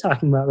way he's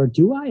talking about, or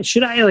do I?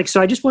 Should I?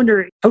 So I just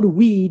wonder, how do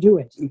we do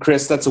it?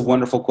 Chris, that's a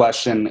wonderful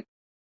question.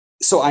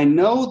 So I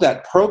know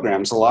that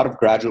programs, a lot of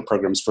graduate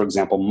programs, for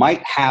example,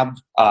 might have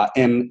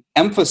an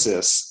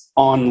emphasis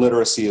on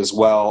literacy as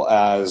well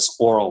as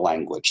oral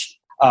language.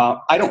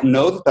 I don't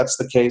know that that's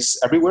the case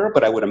everywhere,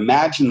 but I would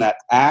imagine that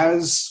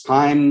as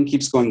time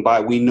keeps going by,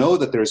 we know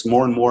that there's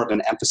more and more of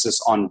an emphasis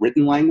on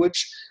written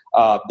language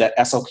that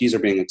SLPs are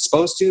being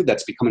exposed to.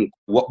 That's becoming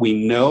what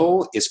we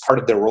know is part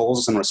of their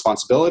roles and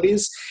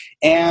responsibilities,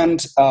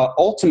 and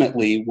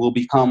ultimately will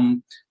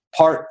become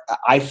part,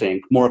 I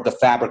think, more of the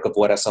fabric of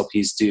what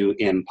SLPs do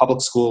in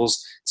public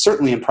schools,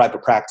 certainly in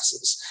private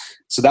practices.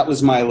 So that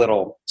was my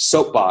little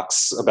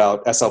soapbox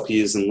about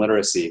SLPs and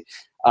literacy.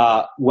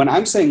 When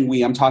I'm saying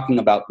we, I'm talking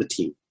about the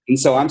team. And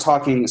so I'm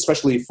talking,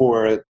 especially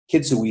for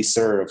kids who we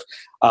serve,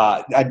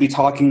 I'd be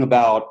talking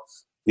about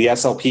the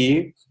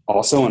SLP,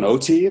 also an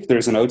OT, if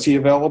there's an OT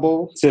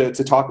available to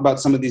talk about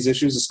some of these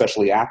issues,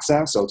 especially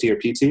access, OT or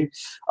PT.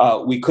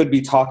 We could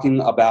be talking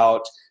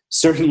about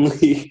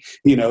certainly,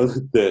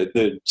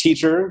 the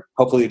teacher,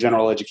 hopefully a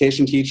general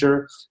education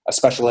teacher, a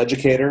special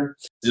educator.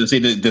 You'll say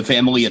the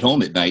family at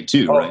home at night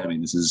too, right? I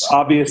mean, this is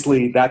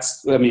obviously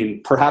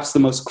perhaps the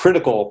most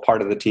critical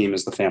part of the team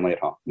is the family at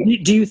home.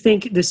 Do you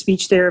think the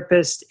speech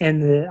therapist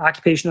and the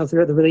occupational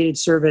therapist, the related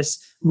service,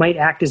 might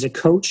act as a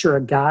coach or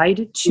a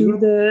guide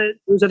to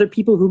those other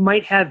people who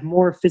might have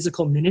more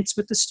physical minutes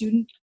with the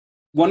student?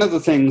 One of the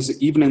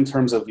things, even in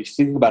terms of, if you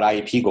think about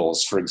IEP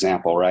goals, for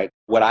example, right?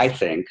 What I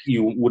think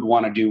you would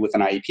want to do with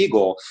an IEP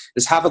goal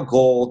is have a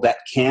goal that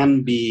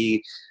can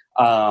be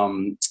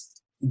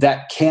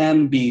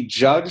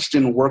judged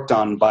and worked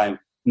on by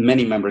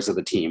many members of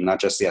the team, not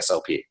just the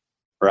SLP,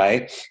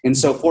 right? And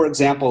so, for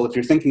example, if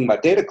you're thinking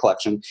about data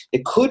collection,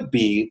 it could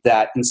be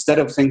that instead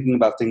of thinking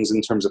about things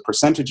in terms of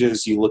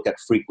percentages, you look at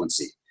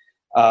frequency.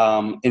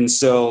 And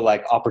so,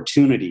 like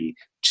opportunity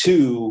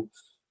to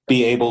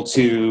be able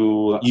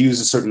to use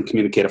a certain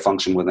communicative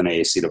function with an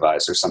AAC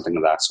device or something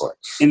of that sort.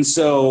 And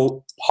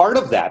so part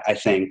of that, I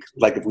think,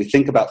 like if we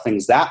think about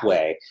things that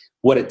way,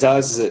 what it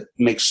does is it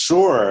makes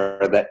sure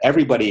that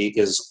everybody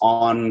is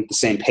on the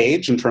same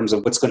page in terms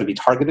of what's going to be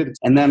targeted.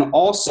 And then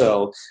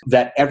also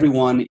that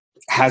everyone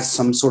has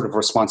some sort of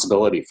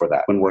responsibility for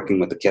that when working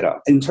with the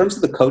kiddo. In terms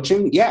of the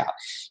coaching,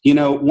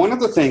 one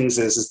of the things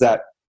is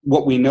that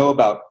what we know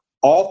about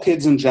all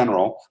kids in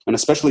general, and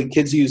especially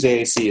kids who use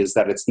AAC, is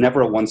that it's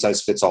never a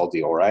one-size-fits-all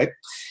deal, right?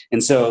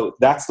 And so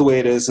that's the way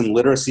it is in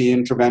literacy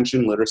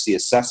intervention, literacy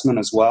assessment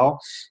as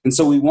well. And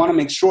so we want to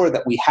make sure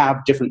that we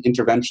have different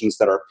interventions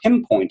that are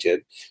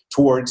pinpointed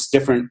towards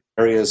different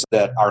areas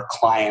that our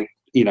client,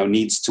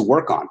 needs to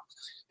work on.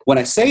 When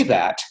I say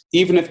that,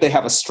 even if they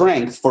have a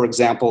strength, for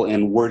example,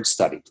 in word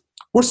study,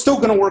 we're still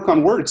going to work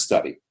on word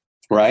study,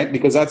 right?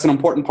 Because that's an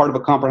important part of a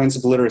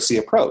comprehensive literacy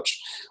approach.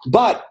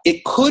 But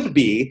it could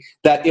be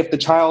that if the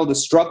child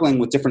is struggling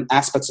with different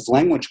aspects of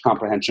language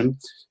comprehension,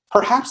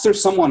 perhaps there's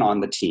someone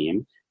on the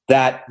team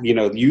that,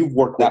 you've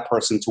worked that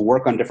person to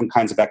work on different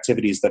kinds of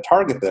activities that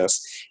target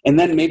this. And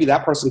then maybe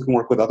that person can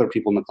work with other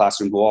people in the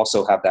classroom who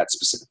also have that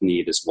specific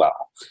need as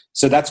well.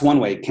 So that's one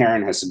way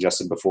Karen has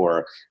suggested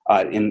before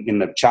in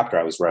the chapter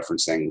I was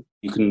referencing.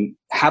 You can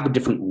have a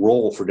different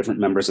role for different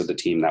members of the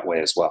team that way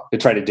as well, to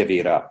try to divvy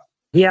it up.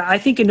 Yeah, I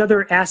think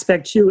another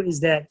aspect too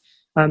is that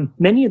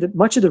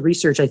much of the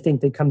research I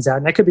think that comes out,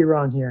 and I could be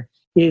wrong here,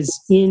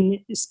 is in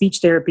speech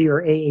therapy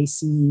or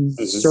AAC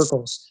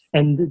circles.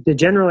 And the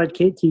general ed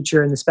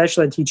teacher and the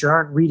special ed teacher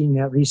aren't reading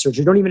that research.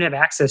 They don't even have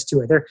access to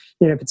it. They're,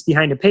 if it's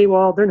behind a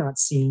paywall, they're not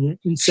seeing it.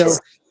 And so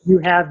you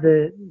have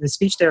the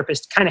speech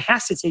therapist kind of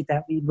has to take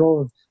that lead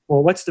role of,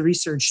 well, what's the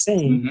research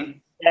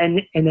saying?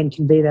 And then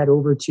convey that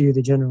over to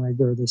the general ed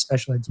or the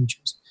special ed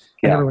teachers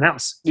and everyone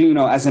else.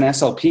 As an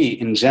SLP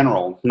in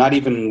general, not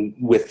even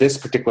with this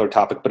particular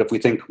topic, but if we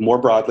think more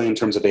broadly in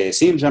terms of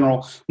AAC in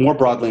general, more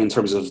broadly in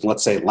terms of,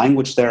 let's say,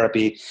 language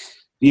therapy,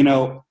 you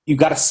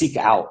got to seek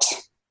out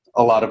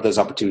a lot of those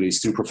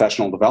opportunities through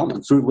professional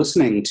development, through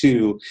listening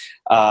to,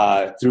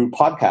 through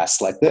podcasts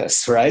like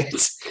this, right?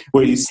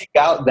 Where you seek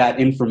out that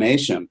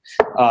information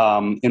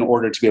in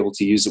order to be able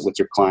to use it with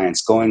your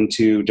clients, going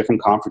to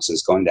different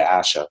conferences, going to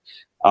ASHA.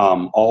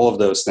 All of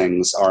those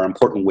things are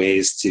important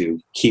ways to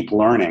keep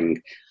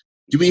learning.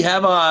 Do we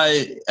have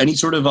any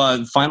sort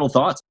of final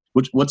thoughts?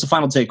 What's the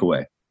final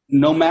takeaway?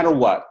 No matter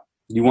what,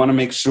 You want to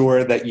make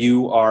sure that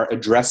you are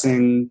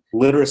addressing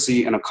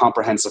literacy in a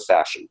comprehensive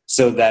fashion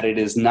so that it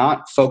is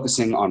not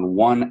focusing on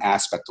one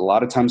aspect. A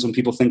lot of times when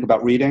people think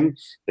about reading,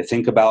 they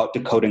think about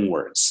decoding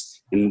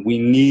words. And we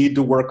need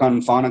to work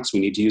on phonics.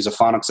 We need to use a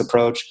phonics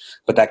approach,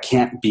 but that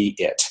can't be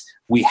it.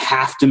 We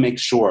have to make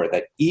sure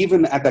that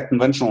even at that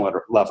conventional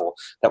level,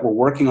 that we're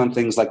working on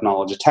things like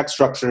knowledge of text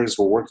structures,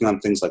 we're working on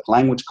things like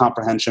language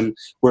comprehension,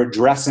 we're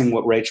addressing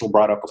what Rachel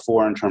brought up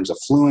before in terms of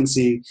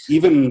fluency,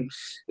 even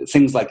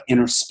things like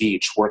inner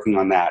speech, working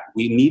on that.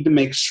 We need to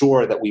make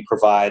sure that we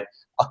provide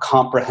a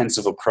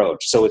comprehensive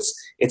approach. So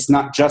it's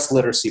not just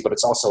literacy, but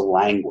it's also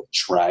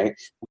language, right?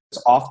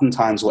 Because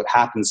oftentimes what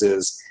happens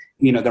is,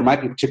 there might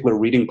be a particular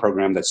reading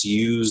program that's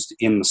used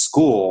in the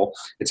school.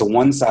 It's a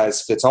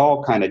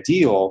one-size-fits-all kind of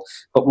deal,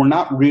 but we're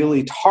not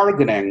really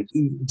targeting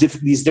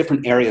these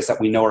different areas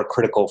that we know are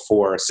critical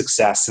for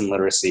success in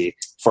literacy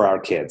for our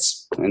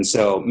kids. And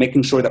so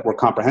making sure that we're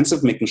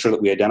comprehensive, making sure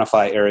that we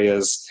identify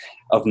areas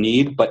of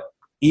need, but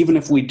even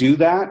if we do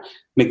that,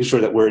 making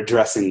sure that we're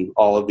addressing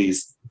all of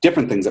these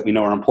different things that we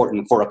know are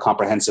important for a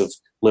comprehensive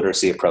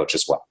literacy approach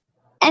as well.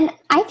 And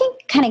I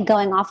think kind of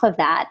going off of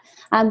that,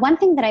 one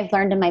thing that I've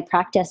learned in my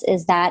practice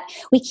is that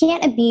we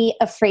can't be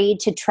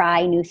afraid to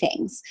try new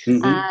things.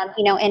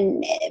 Mm-hmm.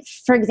 And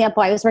for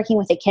example, I was working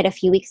with a kid a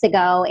few weeks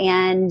ago,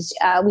 and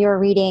we were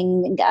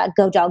reading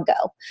Go Dog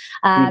Go.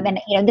 And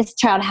this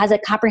child has a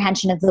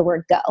comprehension of the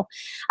word go.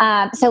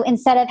 So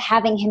instead of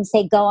having him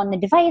say go on the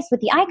device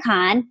with the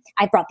icon,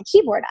 I brought the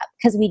keyboard up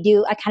because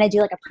I kind of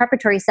do like a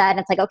preparatory set. And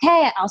it's like,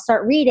 okay, I'll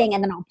start reading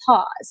and then I'll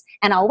pause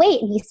and I'll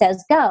wait. And he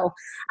says go.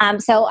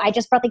 So I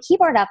just brought the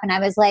keyboard up and I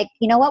was like,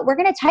 you know what, we're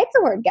going to type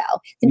the word go.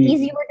 It's an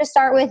easy word to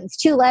start with. It's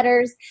 2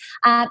 letters.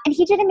 And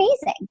he did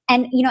amazing.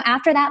 And,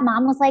 after that,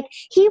 mom was like,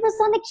 he was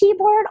on the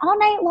keyboard all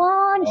night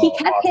long. He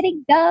kept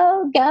hitting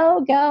go,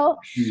 go, go.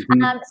 So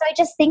I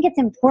just think it's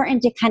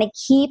important to kind of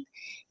keep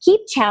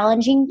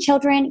challenging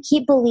children,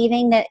 keep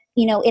believing that,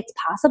 it's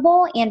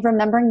possible, and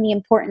remembering the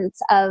importance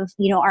of,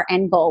 our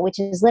end goal, which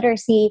is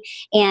literacy,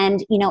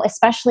 and,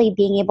 especially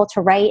being able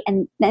to write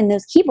and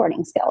those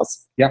keyboarding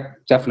skills. Yep,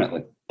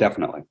 definitely.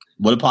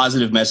 What a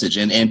positive message.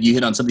 And you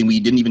hit on something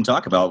we didn't even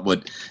talk about,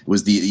 what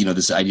was the,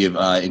 this idea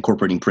of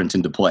incorporating print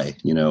into play,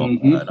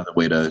 another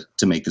way to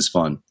make this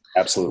fun.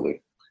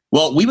 Absolutely.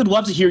 Well, we would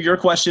love to hear your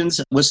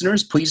questions.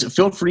 Listeners, please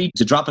feel free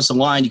to drop us a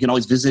line. You can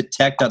always visit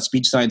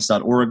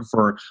tech.speechscience.org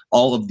for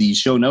all of the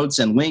show notes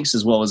and links,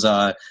 as well as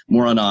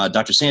more on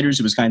Dr. Sanders,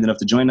 who was kind enough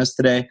to join us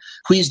today.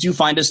 Please do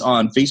find us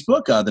on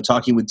Facebook, the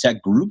Talking with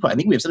Tech group. I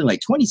think we have something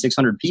like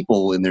 2,600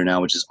 people in there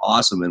now, which is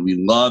awesome. And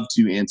we love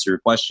to answer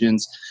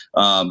questions.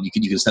 You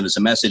can send us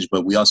a message,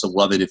 but we also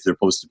love it if they're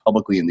posted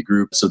publicly in the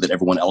group so that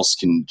everyone else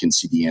can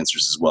see the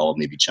answers as well and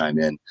maybe chime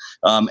in.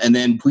 And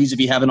then please, if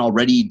you haven't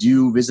already,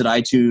 do visit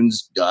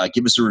iTunes,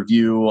 give us a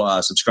review,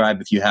 subscribe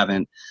if you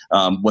haven't.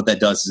 What that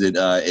does is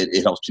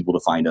it helps people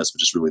to find us,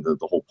 which is really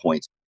the whole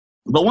point.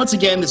 But once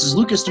again, this is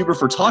Lucas Stuber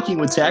for Talking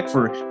with Tech,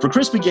 for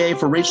Chris Begay,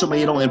 for Rachel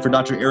Madel, and for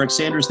Dr. Eric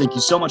Sanders. Thank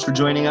you so much for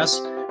joining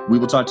us. We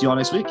will talk to you all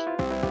next week.